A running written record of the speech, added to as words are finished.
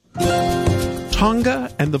Tonga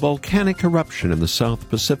and the volcanic eruption in the South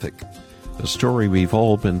Pacific, a story we've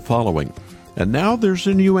all been following. And now there's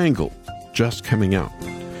a new angle just coming out.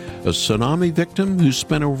 A tsunami victim who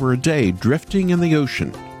spent over a day drifting in the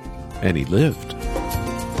ocean, and he lived.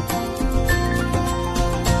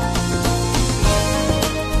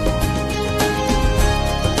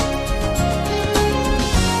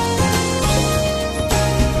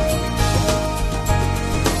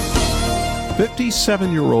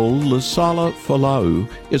 "57-year-old Lasala Folau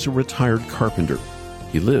is a retired carpenter.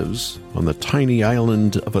 He lives on the tiny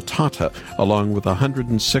island of Atata along with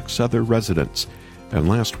 106 other residents. And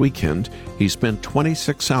last weekend, he spent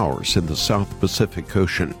 26 hours in the South Pacific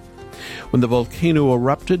Ocean. When the volcano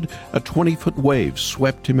erupted, a 20-foot wave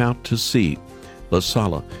swept him out to sea.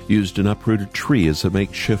 Lasala used an uprooted tree as a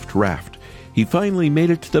makeshift raft. He finally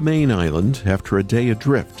made it to the main island after a day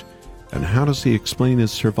adrift. And how does he explain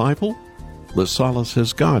his survival? Lasala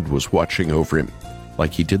says God was watching over him,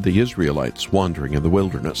 like he did the Israelites wandering in the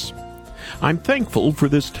wilderness. I'm thankful for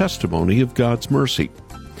this testimony of God's mercy.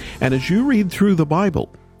 And as you read through the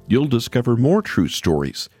Bible, you'll discover more true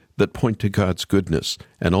stories that point to God's goodness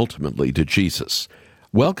and ultimately to Jesus.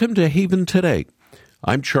 Welcome to Haven Today.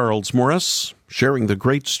 I'm Charles Morris, sharing the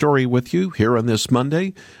great story with you here on this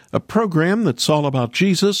Monday, a program that's all about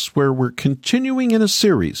Jesus, where we're continuing in a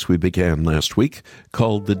series we began last week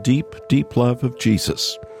called The Deep, Deep Love of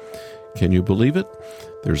Jesus. Can you believe it?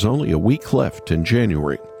 There's only a week left in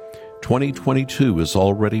January. 2022 is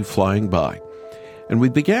already flying by. And we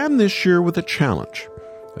began this year with a challenge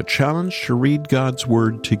to read God's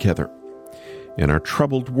Word together. In our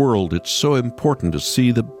troubled world, it's so important to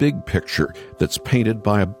see the big picture that's painted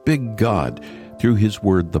by a big God through His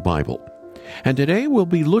Word, the Bible. And today we'll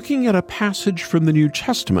be looking at a passage from the New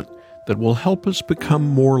Testament that will help us become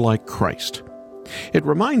more like Christ. It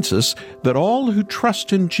reminds us that all who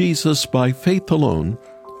trust in Jesus by faith alone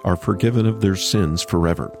are forgiven of their sins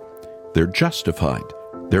forever. They're justified.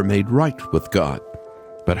 They're made right with God.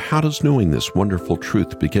 But how does knowing this wonderful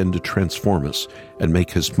truth begin to transform us and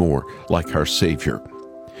make us more like our Savior?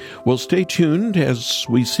 Well, stay tuned as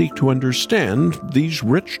we seek to understand these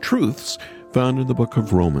rich truths found in the book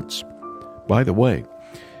of Romans. By the way,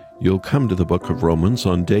 you'll come to the book of Romans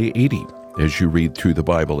on day 80 as you read through the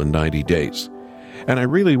Bible in 90 days. And I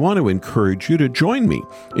really want to encourage you to join me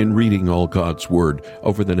in reading all God's Word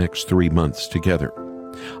over the next 3 months together.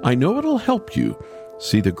 I know it'll help you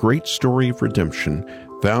see the great story of redemption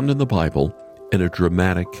found in the Bible in a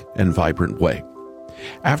dramatic and vibrant way.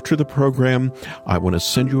 After the program, I want to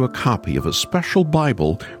send you a copy of a special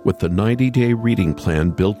Bible with the 90-day reading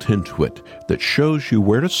plan built into it that shows you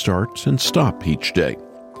where to start and stop each day.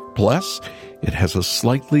 Plus, it has a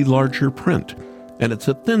slightly larger print, and it's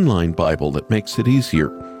a thin-line Bible that makes it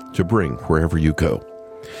easier to bring wherever you go.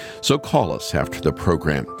 So call us after the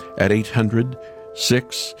program at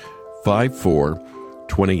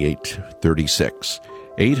 800-654-2836.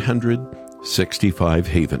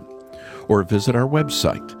 800-65-HAVEN, or visit our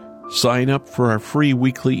website. Sign up for our free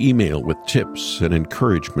weekly email with tips and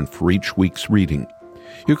encouragement for each week's reading.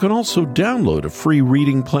 You can also download a free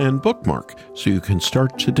reading plan bookmark so you can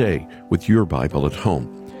start today with your Bible at home,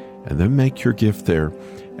 and then make your gift there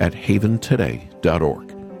at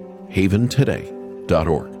haventoday.org.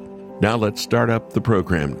 haventoday.org. Now let's start up the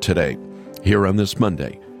program today, here on this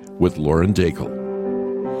Monday, with Lauren Daigle.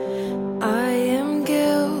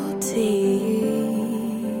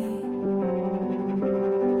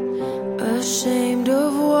 Ashamed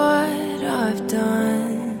of what I've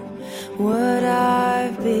done, what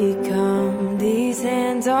I've become. These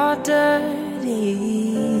hands are dirty.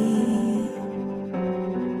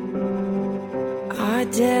 I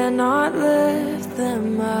dare not lift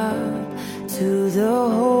them up to the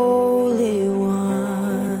Holy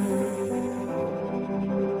One.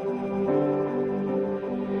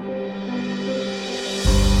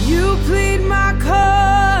 You plead my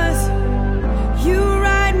cause, you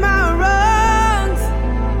right my wrongs,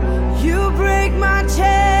 you break my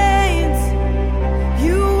chains,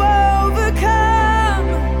 you overcome,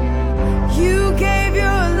 you gave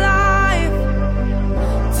your life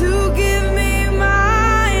to give me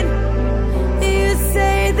mine. You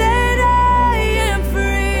say that I am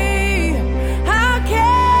free, how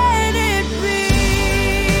can it be?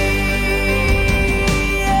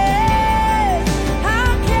 Yeah.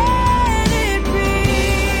 How can it be?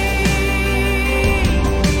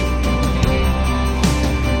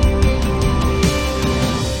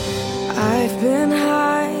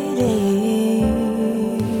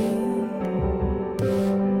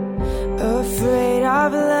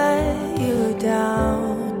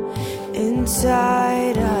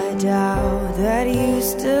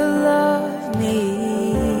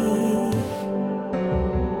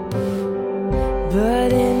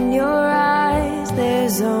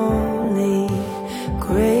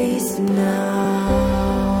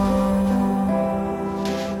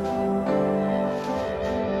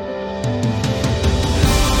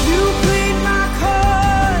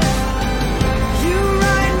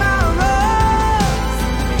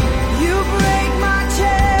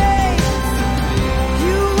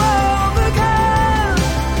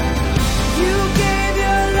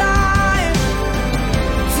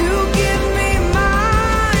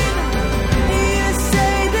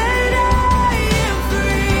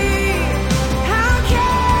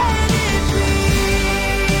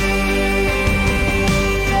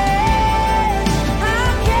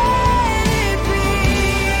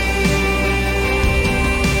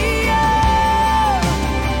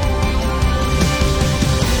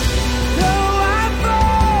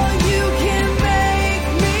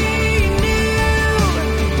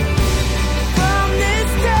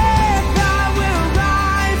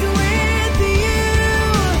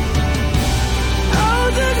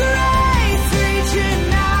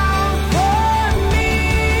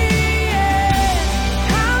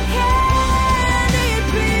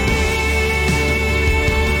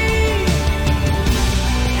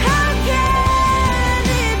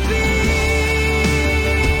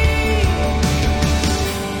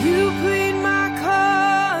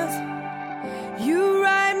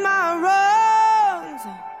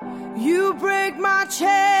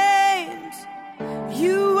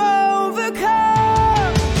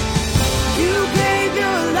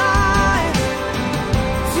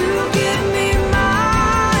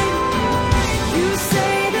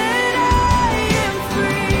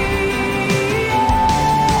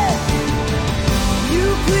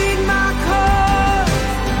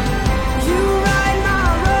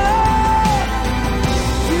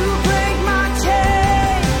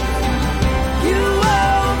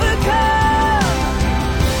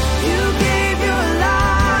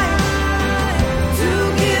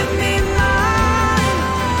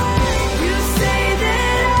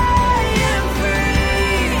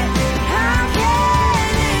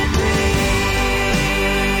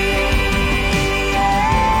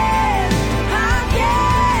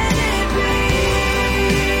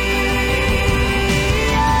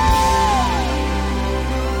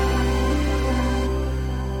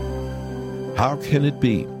 How Can It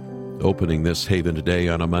Be? Opening this Haven today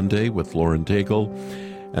on a Monday with Lauren Daigle,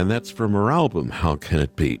 and that's from her album, How Can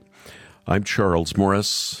It Be? I'm Charles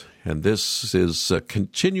Morris, and this is a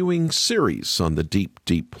continuing series on the deep,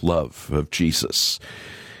 deep love of Jesus.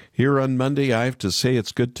 Here on Monday, I have to say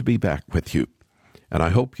it's good to be back with you, and I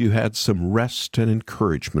hope you had some rest and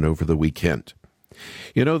encouragement over the weekend.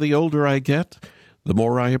 You know, the older I get, the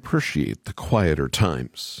more I appreciate the quieter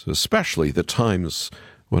times, especially the times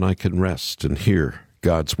when I can rest and hear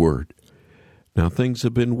God's Word. Now, things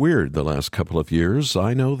have been weird the last couple of years.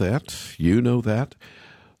 I know that. You know that.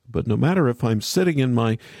 But no matter if I'm sitting in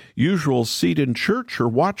my usual seat in church or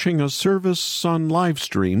watching a service on live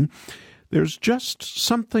stream, there's just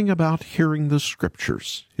something about hearing the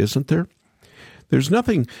Scriptures, isn't there? There's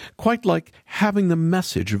nothing quite like having the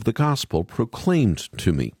message of the gospel proclaimed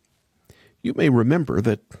to me. You may remember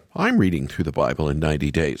that I'm reading through the Bible in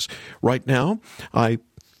 90 days. Right now, I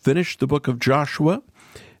finished the book of Joshua,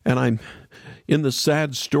 and I'm in the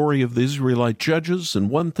sad story of the Israelite judges, and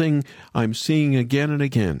one thing I'm seeing again and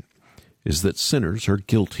again is that sinners are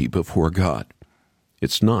guilty before God.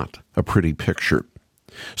 It's not a pretty picture.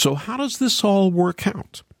 So how does this all work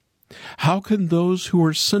out? How can those who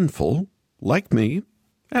are sinful, like me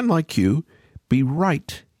and like you, be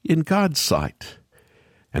right in God's sight?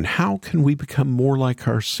 And how can we become more like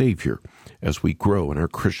our Savior as we grow in our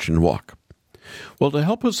Christian walk? Well, to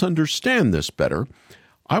help us understand this better,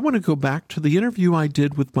 I want to go back to the interview I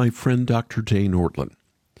did with my friend Dr. Dane Ortlund.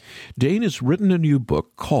 Dane has written a new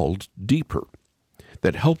book called Deeper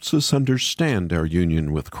that helps us understand our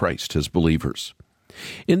union with Christ as believers.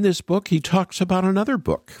 In this book, he talks about another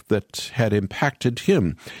book that had impacted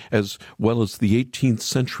him, as well as the 18th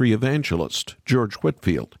century evangelist, George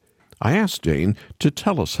Whitefield. I asked Dane to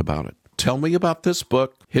tell us about it. Tell me about this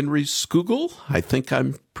book. Henry Scougal, I think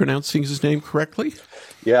I'm pronouncing his name correctly.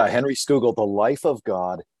 Yeah, Henry Scougal, The Life of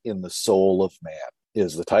God in the Soul of Man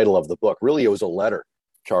is the title of the book. Really, it was a letter,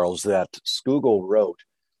 Charles, that Scougal wrote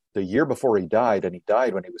the year before he died, and he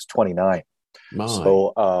died when he was 29.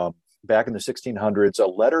 So back in the 1600s, a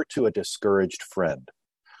letter to a discouraged friend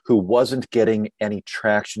who wasn't getting any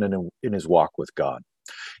traction in his walk with God.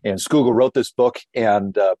 And Scougal wrote this book,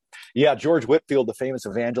 and George Whitefield, the famous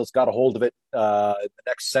evangelist, got a hold of it in the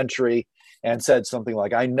next century and said something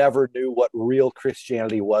like, I never knew what real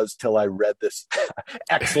Christianity was till I read this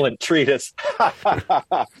excellent treatise.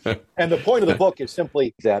 And the point of the book is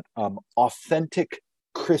simply that authentic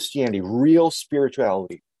Christianity, real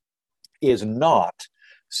spirituality, is not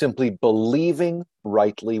simply believing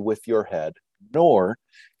rightly with your head, nor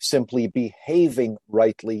simply behaving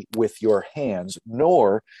rightly with your hands,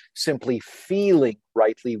 nor simply feeling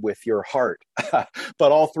rightly with your heart.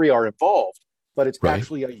 But all three are involved. But it's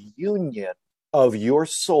actually a union of your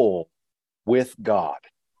soul with God.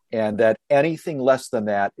 And that anything less than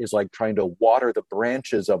that is like trying to water the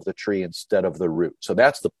branches of the tree instead of the root. So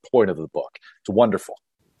that's the point of the book. It's wonderful.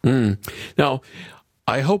 Now,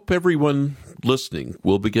 I hope everyone listening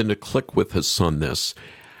will begin to click with us on this.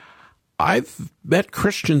 I've met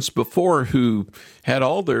Christians before who had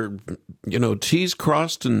all their, T's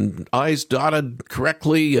crossed and I's dotted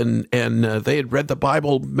correctly, and they had read the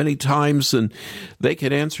Bible many times, and they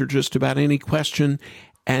could answer just about any question.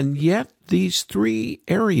 And yet these three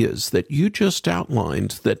areas that you just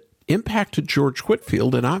outlined that impacted George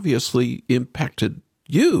Whitefield and obviously impacted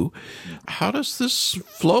you, how does this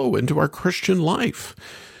flow into our Christian life?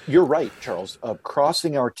 You're right, Charles.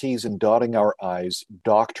 Crossing our T's and dotting our I's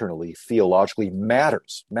doctrinally, theologically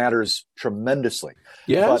matters tremendously.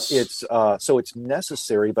 Yes. But it's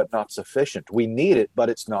necessary but not sufficient. We need it, but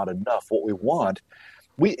it's not enough. What we want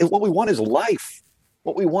is life.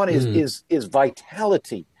 What we want is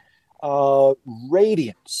vitality,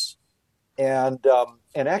 radiance, and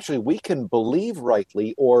actually we can believe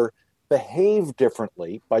rightly or behave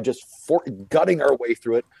differently by just gutting our way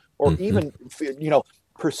through it, or even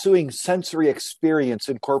pursuing sensory experience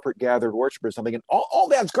in corporate gathered worship or something. And all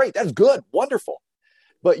that's great. That's good. Wonderful.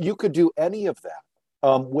 But you could do any of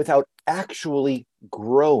that without actually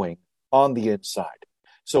growing on the inside.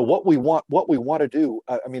 So what we want to do,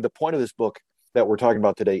 the point of this book that we're talking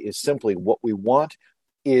about today is simply what we want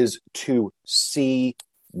is to see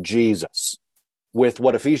Jesus with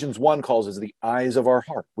what Ephesians 1 calls as the eyes of our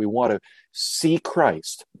heart. We want to see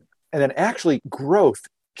Christ, and then actually growth,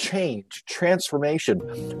 change,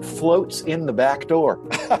 transformation floats in the back door.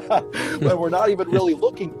 When we're not even really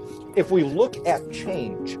looking. If we look at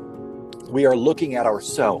change, we are looking at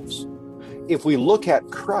ourselves. If we look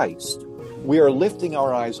at Christ, we are lifting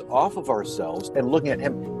our eyes off of ourselves and looking at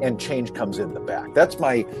him, and change comes in the back. That's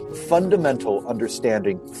my fundamental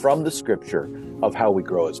understanding from the scripture of how we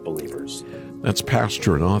grow as believers. That's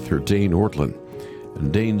pastor and author Dane Ortlund.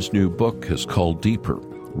 And Dane's new book is called Deeper,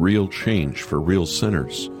 Real Change for Real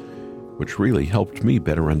Sinners, which really helped me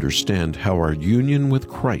better understand how our union with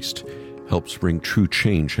Christ helps bring true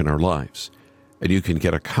change in our lives. And you can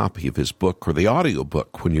get a copy of his book or the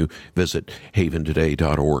audiobook when you visit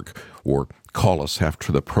haventoday.org or call us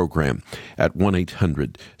after the program at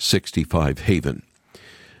 1-800-65-HAVEN.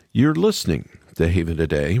 You're listening to Haven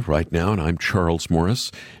Today right now, and I'm Charles Morris.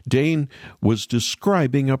 Dane was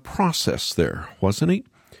describing a process there, wasn't he?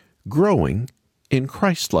 Growing in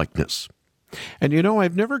Christ-likeness. And you know,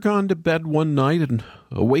 I've never gone to bed one night and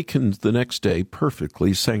awakened the next day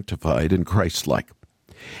perfectly sanctified and Christ-like.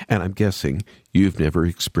 And I'm guessing you've never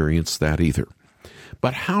experienced that either.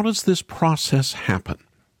 But how does this process happen?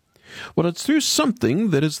 Well, it's through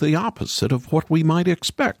something that is the opposite of what we might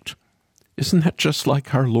expect. Isn't that just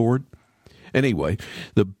like our Lord? Anyway,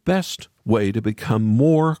 the best way to become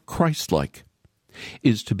more Christ-like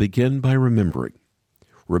is to begin by remembering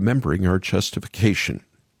our justification.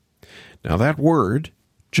 Now, that word,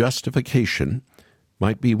 justification,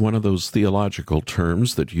 might be one of those theological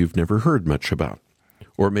terms that you've never heard much about.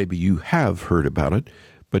 Or maybe you have heard about it,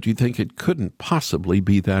 but you think it couldn't possibly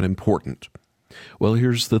be that important. Well,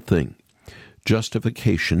 here's the thing.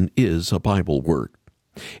 Justification is a Bible word.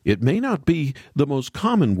 It may not be the most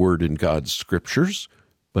common word in God's scriptures,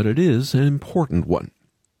 but it is an important one.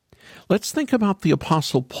 Let's think about the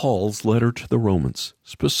Apostle Paul's letter to the Romans,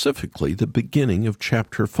 specifically the beginning of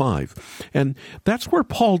chapter 5. And that's where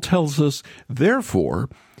Paul tells us, therefore,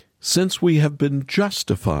 since we have been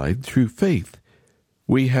justified through faith,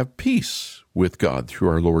 we have peace with God through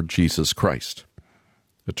our Lord Jesus Christ.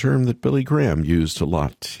 A term that Billy Graham used a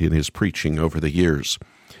lot in his preaching over the years.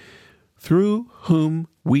 Through whom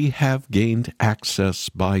we have gained access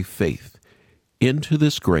by faith into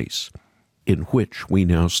this grace in which we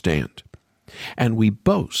now stand, and we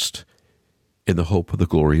boast in the hope of the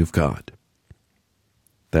glory of God.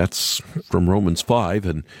 That's from Romans 5,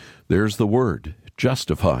 and there's the word,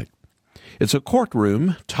 justified. It's a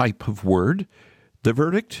courtroom type of word. The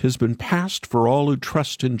verdict has been passed for all who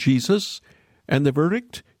trust in Jesus, and the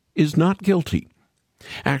verdict is not guilty.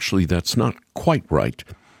 Actually, that's not quite right.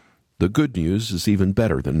 The good news is even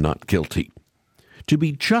better than not guilty. To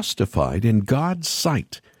be justified in God's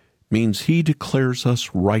sight means He declares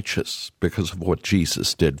us righteous because of what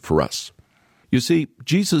Jesus did for us. You see,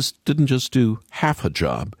 Jesus didn't just do half a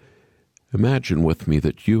job. Imagine with me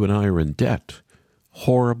that you and I are in debt,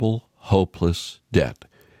 horrible, hopeless debt,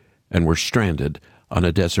 and we're stranded on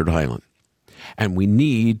a desert island, and we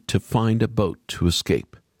need to find a boat to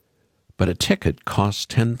escape. But a ticket costs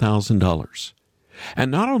 $10,000.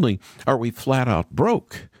 And not only are we flat out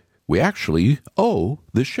broke, we actually owe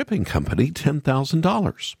the shipping company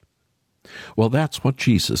 $10,000. Well, that's what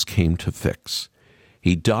Jesus came to fix.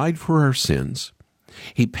 He died for our sins.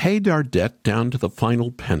 He paid our debt down to the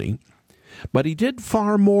final penny. But He did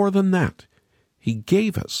far more than that. He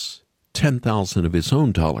gave us $10,000 of His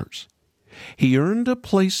own dollars. He earned a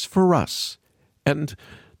place for us, and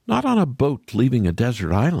not on a boat leaving a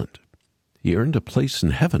desert island. He earned a place in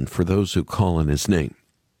heaven for those who call on His name.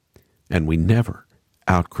 And we never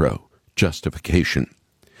outgrow justification.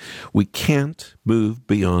 We can't move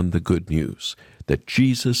beyond the good news that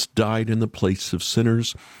Jesus died in the place of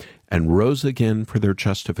sinners and rose again for their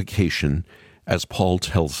justification, as Paul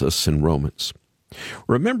tells us in Romans.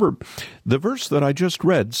 Remember, the verse that I just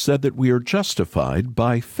read said that we are justified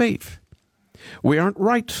by faith. We aren't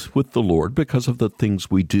right with the Lord because of the things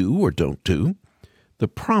we do or don't do. The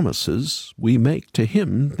promises we make to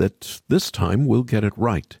Him that this time we'll get it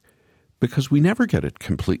right, because we never get it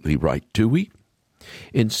completely right, do we?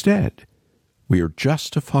 Instead, we are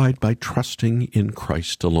justified by trusting in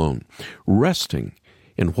Christ alone, resting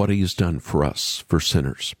in what He has done for us, for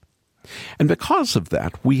sinners. And because of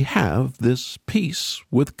that, we have this peace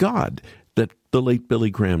with God that the late Billy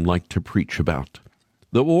Graham liked to preach about.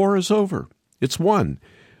 The war is over. It's won.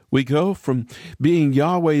 We go from being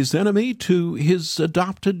Yahweh's enemy to His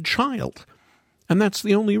adopted child. And that's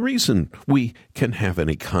the only reason we can have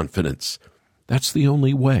any confidence. That's the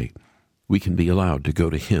only way we can be allowed to go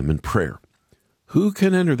to Him in prayer. Who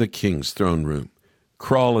can enter the King's throne room,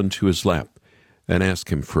 crawl into His lap, and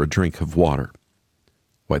ask Him for a drink of water?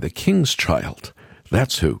 Why, the King's child,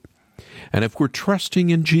 that's who. And if we're trusting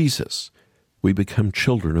in Jesus, we become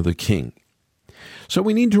children of the King. So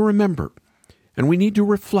we need to remember, and we need to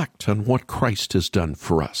reflect on what Christ has done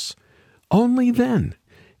for us. Only then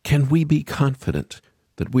can we be confident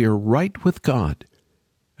that we are right with God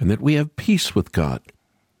and that we have peace with God,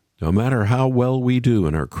 no matter how well we do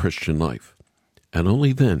in our Christian life. And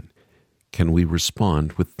only then can we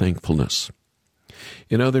respond with thankfulness.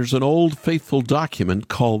 You know, there's an old faithful document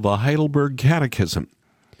called the Heidelberg Catechism.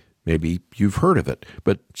 Maybe you've heard of it,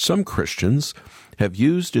 but some Christians have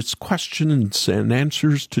used its questions and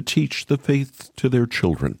answers to teach the faith to their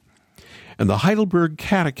children. And the Heidelberg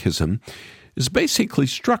Catechism is basically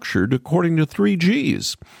structured according to 3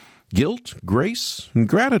 G's: guilt, grace, and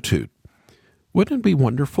gratitude. Wouldn't it be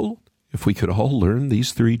wonderful if we could all learn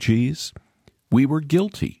these 3 G's? We were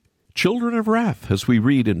guilty, children of wrath, as we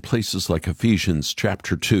read in places like Ephesians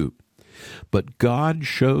chapter 2. But God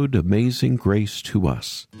showed amazing grace to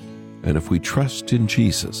us, and if we trust in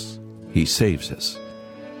Jesus, He saves us.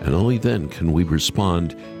 And only then can we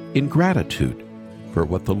respond in gratitude for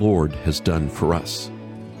what the Lord has done for us.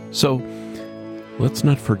 So, let's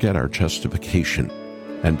not forget our justification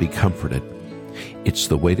and be comforted. It's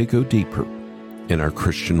the way to go deeper in our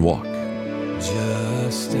Christian walk.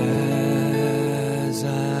 Just as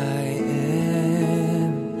I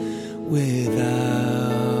am,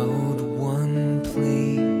 without one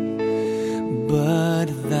plea, but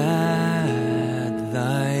that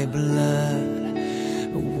thy blood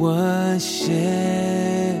was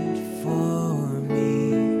shed for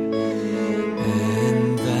me,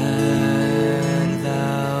 and that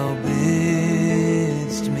thou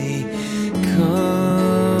bidst me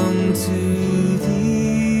come to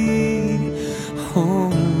thee, O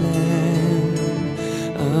Lamb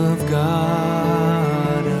of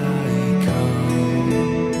God,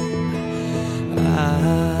 I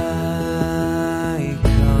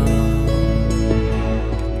come,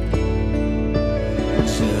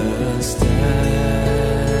 just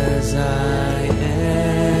as I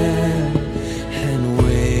am, and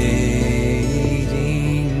waiting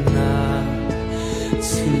not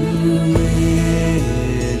to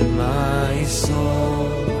rid my soul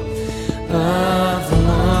of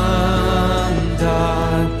one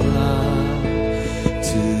dark blot,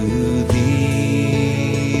 to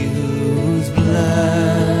thee whose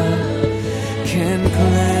blood can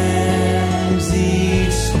cleanse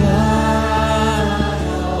each spot,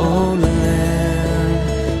 O Lamb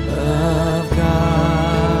of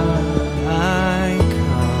God, I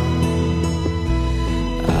come,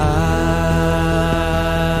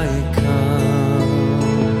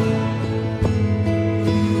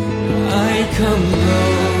 I come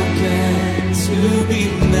broken to be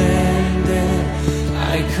mended, I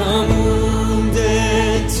come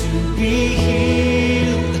wounded to be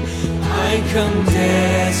healed, I come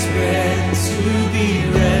desperate to be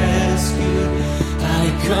rescued, I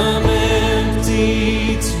come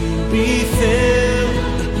empty to be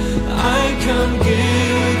filled, I come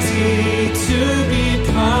guilty to be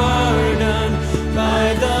pardoned by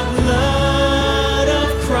the blood of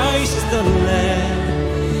Christ the Lamb,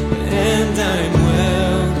 and I'm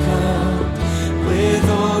welcome with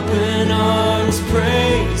open arms,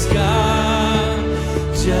 praise God,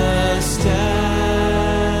 just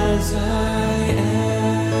as I am.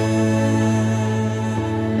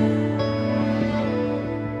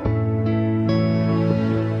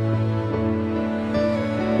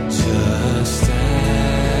 Just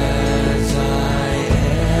as I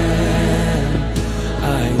am, I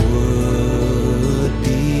would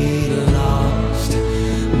be lost,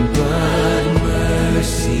 but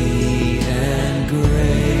mercy and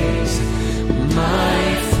grace my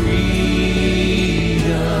freedom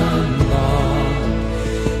bought,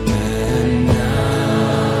 and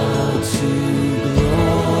now to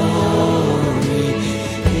glory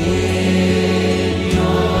in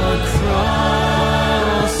your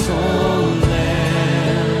cross, O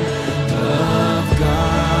Lamb of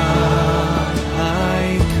God, I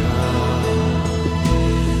come,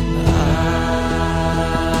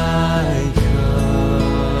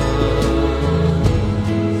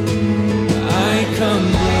 I come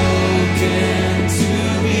broken to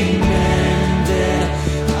be mended,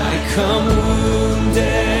 I come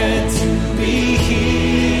wounded to be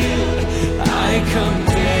healed, I come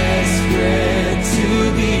desperate to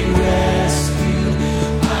be rescued,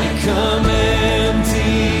 I come empty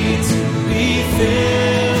to be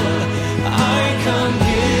filled, I come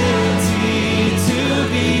guilty to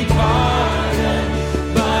be pardoned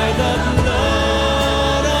by the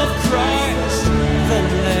blood of Christ the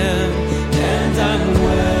Lamb, and I'm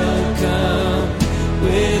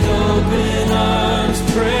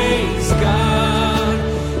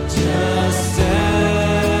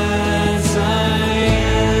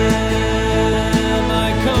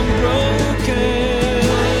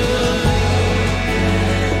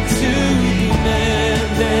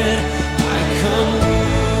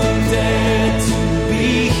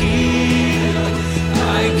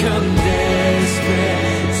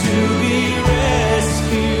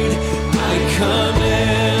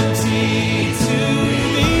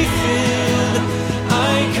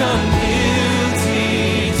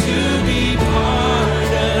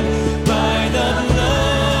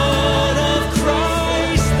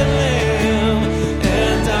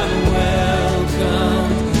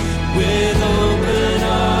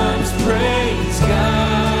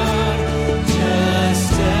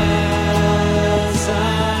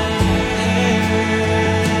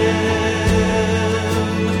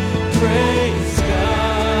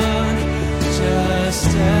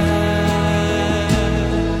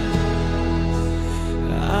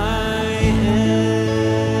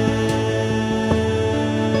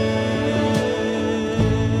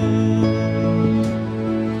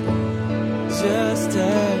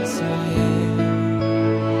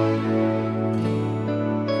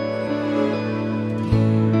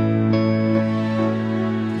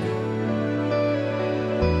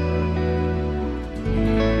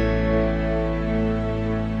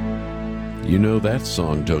You know that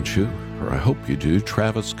song, don't you? Or I hope you do.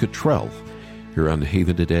 Travis Cottrell. You're on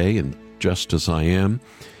Haven today, and Just As I Am.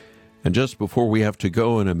 And just before we have to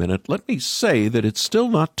go in a minute, let me say that it's still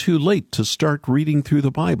not too late to start reading through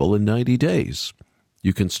the Bible in 90 days.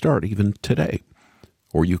 You can start even today,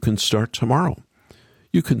 or you can start tomorrow.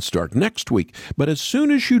 You can start next week, but as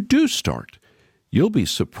soon as you do start, you'll be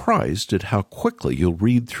surprised at how quickly you'll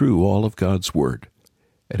read through all of God's Word.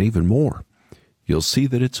 And even more, you'll see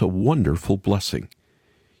that it's a wonderful blessing.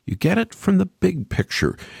 You get it from the big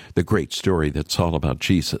picture, the great story that's all about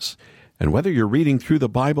Jesus. And whether you're reading through the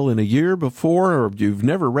Bible in a year before or you've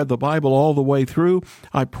never read the Bible all the way through,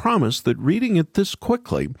 I promise that reading it this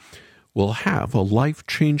quickly will have a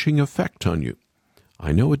life-changing effect on you.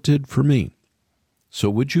 I know it did for me. So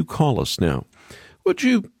would you call us now? Would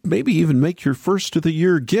you maybe even make your first of the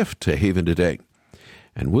year gift to Haven today?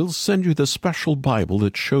 And we'll send you the special Bible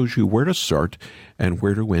that shows you where to start and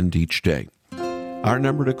where to end each day. Our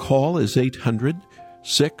number to call is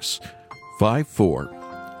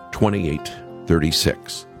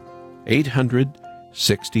 800-654-2836.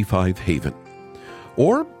 800-65-HAVEN.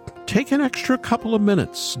 Or take an extra couple of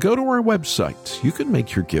minutes. Go to our website. You can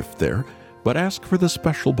make your gift there, but ask for the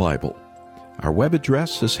special Bible. Our web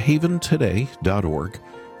address is haventoday.org,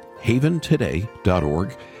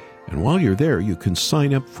 haventoday.org. And while you're there, you can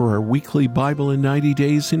sign up for our weekly Bible in 90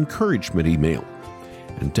 Days encouragement email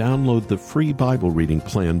and download the free Bible reading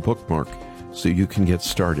plan bookmark so you can get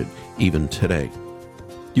started even today.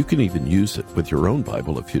 You can even use it with your own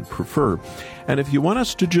Bible if you'd prefer. And if you want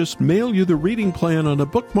us to just mail you the reading plan on a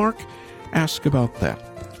bookmark, ask about that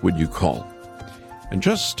when you call. And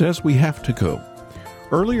just as we have to go,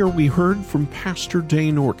 earlier we heard from Pastor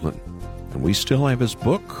Dane Ortlund, and we still have his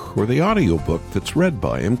book, or the audio book that's read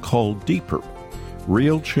by him, called Deeper,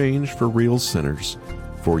 Real Change for Real Sinners,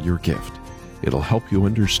 for your gift. It'll help you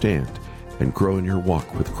understand and grow in your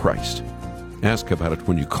walk with Christ. Ask about it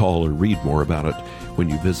when you call or read more about it when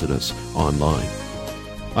you visit us online.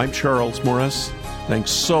 I'm Charles Morris.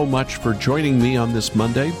 Thanks so much for joining me on this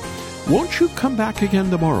Monday. Won't you come back again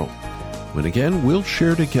tomorrow, when again we'll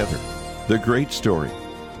share together the great story.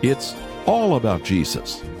 It's all about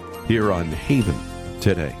Jesus here on Haven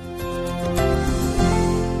Today.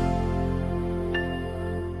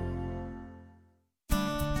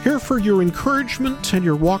 Here for your encouragement and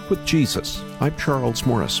your walk with Jesus. I'm Charles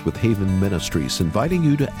Morris with Haven Ministries, inviting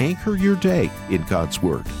you to anchor your day in God's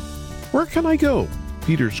Word. Where can I go?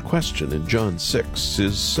 Peter's question in John 6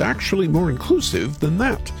 is actually more inclusive than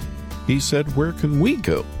that. He said, where can we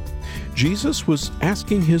go? Jesus was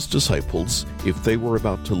asking his disciples if they were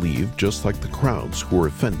about to leave, just like the crowds who were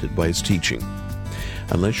offended by his teaching.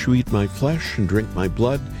 Unless you eat my flesh and drink my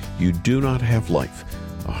blood, you do not have life.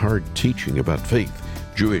 A hard teaching about faith.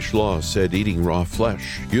 Jewish law said eating raw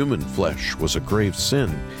flesh, human flesh, was a grave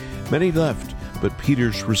sin. Many left, but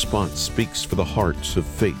Peter's response speaks for the hearts of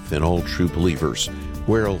faith in all true believers.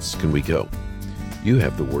 Where else can we go? You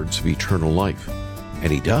have the words of eternal life.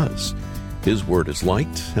 And he does. His word is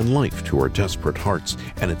light and life to our desperate hearts,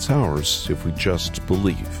 and it's ours if we just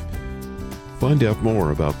believe. Find out more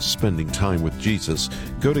about spending time with Jesus.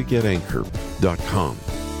 Go to getanchor.com.